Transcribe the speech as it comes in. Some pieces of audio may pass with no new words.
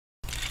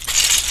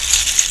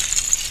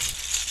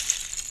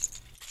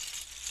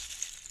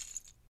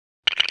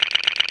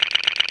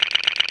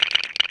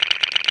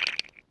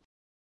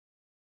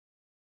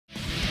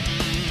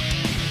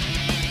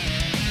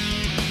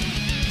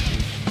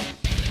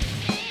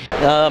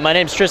My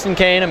name's Tristan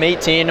Cain. I'm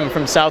 18. I'm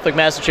from Southwick,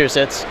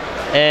 Massachusetts.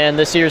 And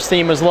this year's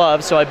theme was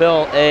love, so I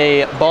built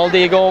a bald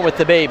eagle with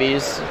the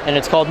babies, and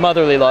it's called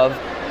Motherly Love,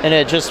 and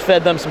it just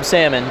fed them some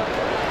salmon.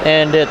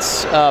 And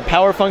it's a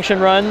power function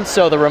run,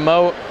 so the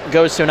remote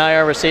goes to an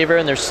IR receiver,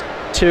 and there's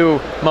two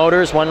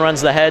motors. One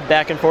runs the head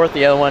back and forth,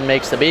 the other one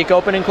makes the beak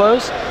open and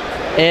close.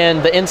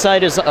 And the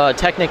inside is a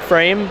Technic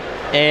frame,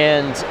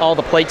 and all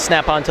the plates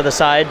snap onto the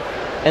side.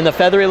 And the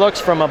feathery looks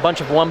from a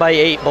bunch of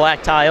 1x8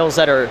 black tiles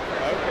that are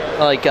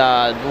like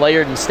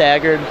layered and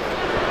staggered.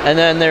 And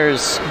then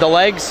there's the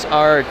legs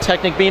are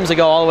Technic beams that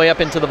go all the way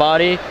up into the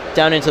body,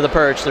 down into the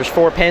perch. There's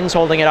 4 pins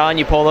holding it on.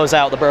 You pull those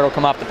out, the bird will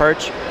come off the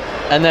perch.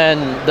 And then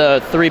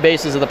the 3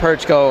 bases of the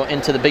perch go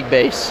into the big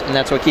base, and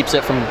that's what keeps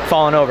it from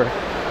falling over.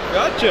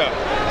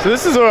 Gotcha. So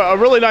this is a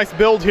really nice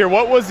build here.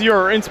 What was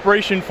your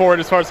inspiration for it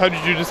as far as how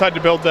did you decide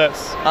to build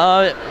this?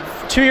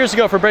 2 years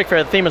ago for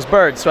BrickFair, the theme was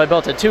birds, so I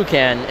built a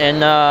toucan,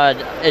 and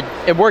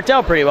it worked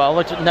out pretty well. It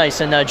looked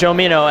nice, and Joe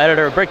Mino,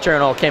 editor of Brick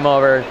Journal, came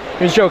over.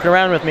 He was joking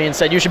around with me and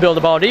said, "You should build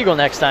a bald eagle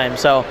next time."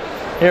 So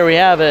here we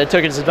have it. I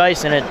took his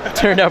advice, and it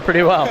turned out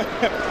pretty well.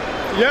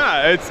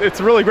 Yeah, it's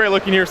really great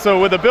looking here. So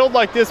with a build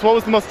like this, what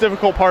was the most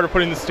difficult part of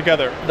putting this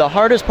together? The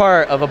hardest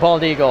part of a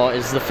bald eagle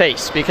is the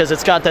face, because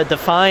it's got that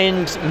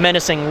defined,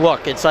 menacing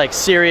look. It's like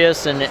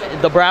serious, and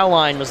the brow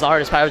line was the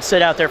hardest part. I would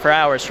sit out there for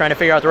hours trying to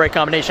figure out the right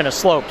combination of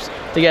slopes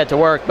to get it to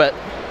work, but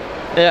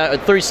yeah,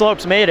 3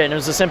 slopes made it, and it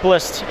was the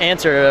simplest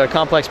answer to a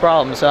complex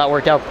problem, so that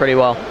worked out pretty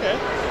well. Okay.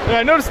 And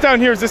I noticed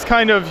down here, is this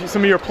kind of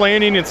some of your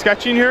planning and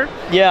sketching here?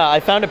 Yeah, I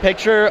found a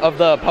picture of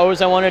the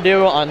pose I want to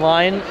do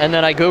online, and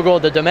then I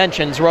Googled the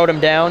dimensions, wrote them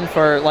down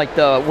for like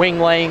the wing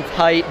length,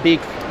 height,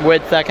 beak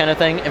width, that kind of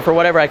thing. And for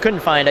whatever I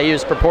couldn't find, I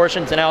used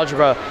proportions and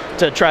algebra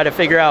to try to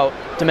figure out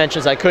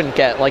dimensions I couldn't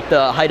get, like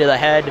the height of the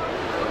head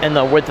and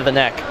the width of the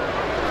neck.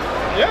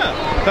 Yeah,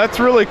 that's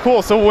really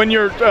cool. So when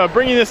you're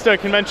bringing this to a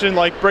convention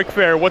like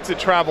BrickFair, what's it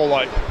travel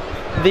like?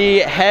 The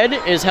head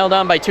is held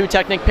on by 2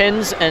 Technic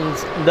pins, and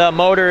the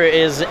motor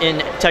is in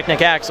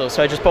Technic axles.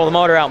 So I just pull the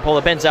motor out and pull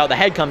the pins out. The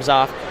head comes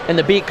off, and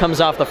the beak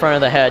comes off the front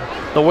of the head.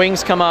 The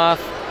wings come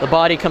off, the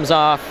body comes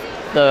off,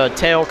 the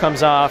tail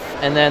comes off,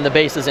 and then the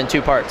base is in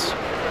 2 parts.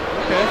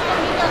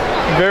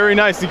 Okay. Very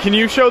nice. Can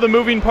you show the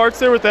moving parts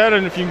there with that,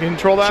 and if you can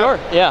control that? Sure.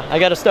 Yeah, I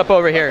got to step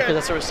over here because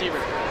that's a receiver.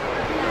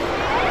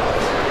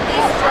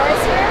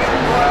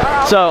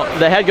 So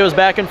the head goes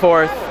back and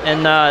forth,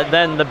 and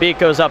then the beak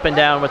goes up and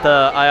down with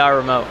the IR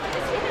remote.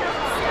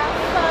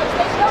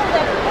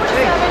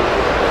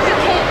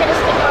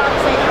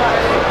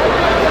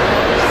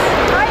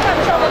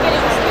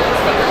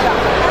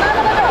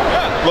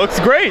 Looks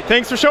great.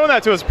 Thanks for showing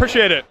that to us.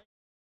 Appreciate it.